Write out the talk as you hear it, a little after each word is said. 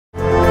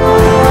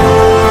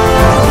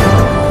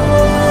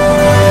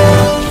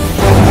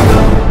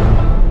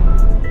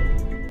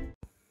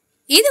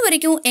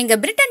வரைக்கும் எங்க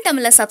பிரிட்டன்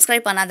தமிழ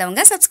சப்ஸ்கிரைப்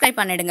பண்ணாதவங்க சப்ஸ்கிரைப்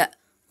பண்ணிடுங்க.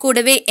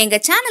 கூடவே எங்க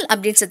சேனல்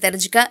அப்டேட்ஸ்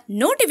தெரிஞ்சுக்க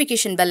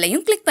நோட்டிபிகேஷன்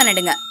பெல்லையும் கிளிக்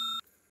பண்ணிடுங்க.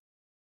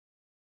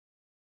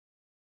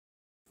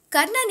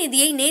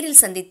 கருணாநிதியை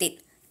நேரில் சந்தித்தேன்.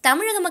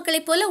 தமிழக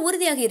மக்களைப் போல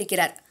உறுதியாக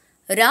இருக்கிறார்.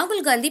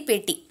 ராகுல் காந்தி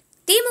பேட்டி.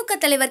 திமுக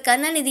தலைவர்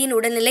கருணாநிதியின்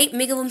உடல்நிலை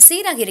மிகவும்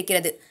சீராக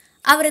இருக்கிறது.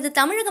 அவரது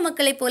தமிழக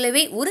மக்களைப்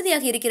போலவே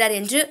உறுதியாக இருக்கிறார்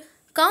என்று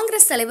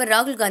காங்கிரஸ் தலைவர்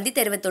ராகுல் காந்தி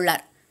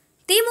தெரிவித்துள்ளார்.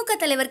 திமுக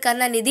தலைவர்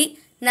கருணாநிதி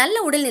நல்ல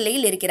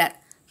உடல்நிலையில் இருக்கிறார்.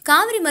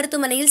 காவிரி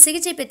மருத்துவமனையில்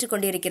சிகிச்சை பெற்றுக்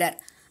கொண்டிருக்கிறார்.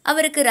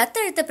 அவருக்கு இரத்த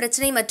அழுத்த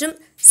பிரச்சனை மற்றும்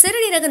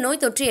சிறுநீரக நோய்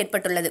தொற்று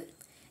ஏற்பட்டுள்ளது.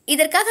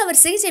 இதற்காக அவர்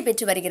சிகிச்சை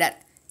பெற்று வருகிறார்.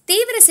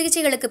 தீவிர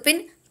சிகிச்சைகளுக்கு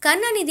பின்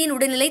கருணாநிதியின்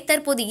உடல்நிலை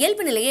தற்போது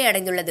இயல்பு நிலையை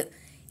அடைந்துள்ளது.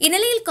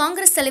 இந்நிலையில்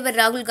காங்கிரஸ் தலைவர்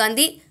ராகுல்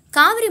காந்தி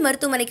காவிரி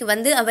மருத்துவமனைக்கு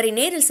வந்து அவரை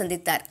நேரில்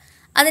சந்தித்தார்.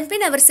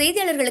 அதன்பின் அவர்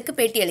செய்தியாளர்களுக்கு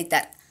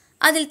பேட்டியளித்தார்.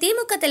 அதில்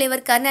திமுக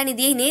தலைவர்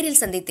கருணாநிதியை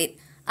நேரில் சந்தித்தேன்.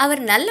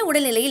 அவர் நல்ல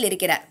உடல்நிலையில்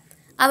இருக்கிறார்.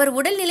 அவர்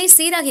உடல்நிலை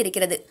சீராக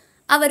இருக்கிறது.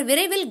 அவர்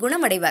விரைவில்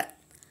குணமடைவார்.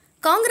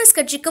 காங்கிரஸ்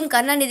கட்சிக்கும்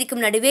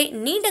கருணாநிதிக்கும் நடுவே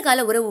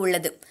நீண்டகால உறவு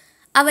உள்ளது.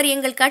 அவர்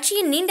எங்கள்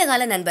கட்சியின்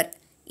நீண்டகால நண்பர்.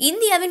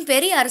 இந்தியாவின்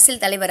பெரிய அரசியல்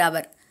தலைவர்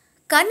ஆவர்.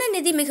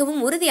 கருணாநிதி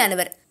மிகவும்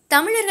உறுதியானவர்.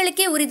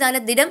 தமிழர்களுக்கே உரிதான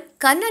திடம்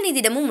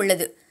கருணாநிதியிடமும்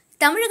உள்ளது.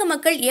 தமிழக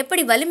மக்கள்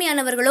எப்படி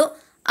வலிமையானவர்களோ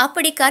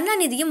அப்படி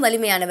கருணாநிதியும்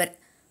வலிமையானவர்.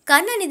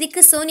 கருணாநிதிக்கு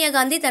சோனியா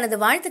காந்தி தனது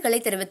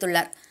வாழ்த்துக்களை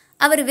தெரிவித்துள்ளார்.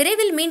 அவர்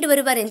விரைவில் மீண்டு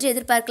வருவார் என்று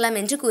எதிர்பார்க்கலாம்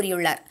என்று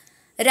கூறியுள்ளார்.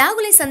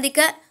 ராகுலை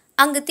சந்திக்க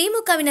அங்கு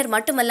திமுகவினர்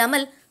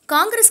மட்டுமல்லாமல்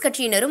காங்கிரஸ்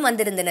கட்சியினரும்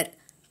வந்திருந்தனர்.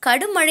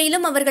 கடும்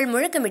மழையிலும் அவர்கள்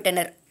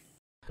முழக்கமிட்டனர்.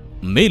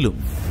 மேலும்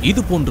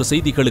இது போன்ற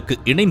செய்திகளுக்கு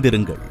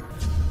இணைந்திருங்கள்.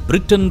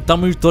 பிரிட்டன்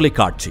தமிழ்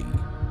தொலைக்காட்சி.